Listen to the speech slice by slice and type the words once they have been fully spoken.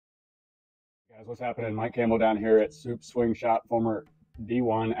Guys, what's happening? Mike Campbell down here at Soup Swing Shop, former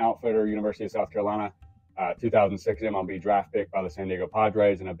D1 outfitter, University of South Carolina, 2006 MLB draft pick by the San Diego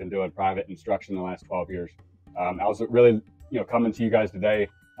Padres, and I've been doing private instruction the last 12 years. I was really, coming to you guys today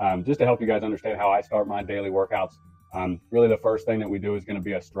just to help you guys understand how I start my daily workouts. Really, the first thing that we do is going to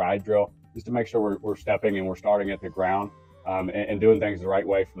be a stride drill, just to make sure we're stepping and we're starting at the ground and doing things the right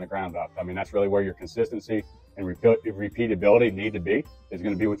way from the ground up. I mean, that's really where your consistency and repeatability need to be, is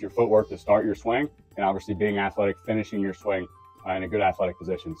going to be with your footwork to start your swing, and obviously being athletic, finishing your swing in a good athletic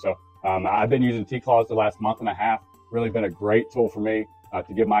position. So I've been using T-Claws the last month and a half. Really been a great tool for me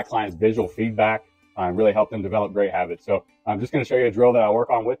to give my clients visual feedback and really help them develop great habits. So I'm just going to show you a drill that I work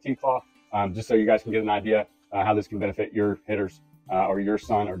on with T-Claw, just so you guys can get an idea how this can benefit your hitters or your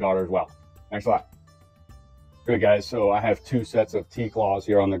son or daughter as well. Thanks a lot. Good, guys. So I have two sets of T-Claws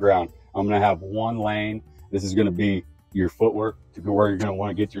here on the ground. I'm going to have one lane. This is going to be your footwork to go where you're going to want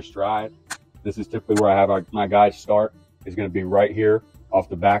to get your stride. This is typically where I have my guys start, is going to be right here off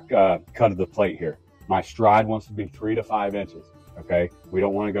the back cut of the plate here. My stride wants to be 3 to 5 inches. Okay. We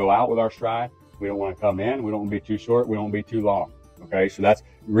don't want to go out with our stride. We don't want to come in. We don't want to be too short. We don't want to be too long. Okay. So that's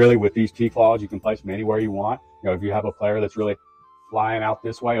really with these T-Claws, you can place them anywhere you want. If you have a player that's really flying out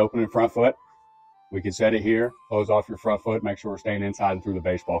this way, opening front foot, we can set it here, close off your front foot, make sure we're staying inside and through the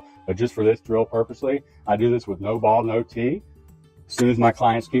baseball. But just for this drill purposely, I do this with no ball, no tee. As soon as my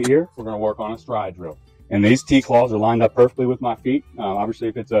clients get here, we're going to work on a stride drill. And these T-Claws are lined up perfectly with my feet. Obviously,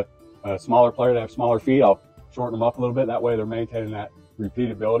 if it's a smaller player that have smaller feet, I'll shorten them up a little bit. That way they're maintaining that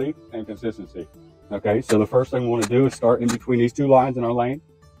repeatability and consistency. Okay, so the first thing we want to do is start in between these two lines in our lane.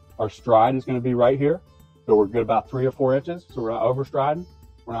 Our stride is going to be right here. So we're good about 3 or 4 inches. So we're not overstriding.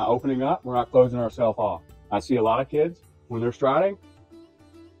 We're not opening up. We're not closing ourselves off. I see a lot of kids, when they're striding,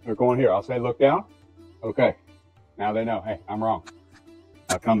 they're going here. I'll say, look down. Okay. Now they know, hey, I'm wrong.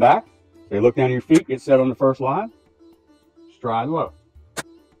 I come back. They look down at your feet, get set on the first line. Stride low.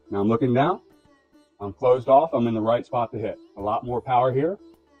 Now I'm looking down. I'm closed off. I'm in the right spot to hit. A lot more power here.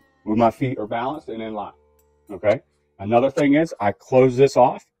 When my feet are balanced and in line. Okay. Another thing is I close this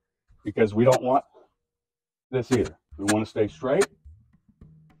off because we don't want this either. We want to stay straight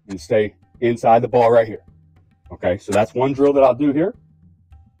and stay inside the ball right here. Okay, so that's one drill that I'll do here.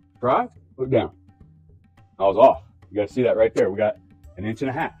 Drive, look down. I was off. You guys see that right there. We got 1.5 inches.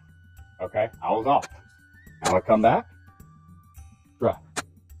 Okay, I was off. Now I come back, drive.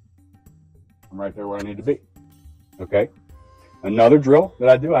 I'm right there where I need to be. Okay, another drill that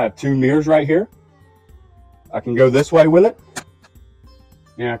I do, I have 2 mirrors right here. I can go this way with it,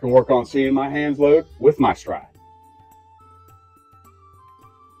 and I can work on seeing my hands load with my stride.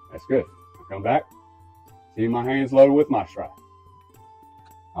 That's good. I come back, see my hands loaded with my stride.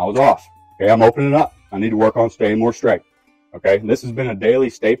 I was off. Okay, I'm opening up. I need to work on staying more straight. Okay, this has been a daily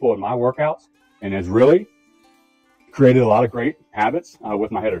staple in my workouts and has really created a lot of great habits with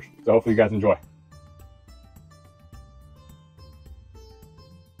my hitters. So hopefully you guys enjoy.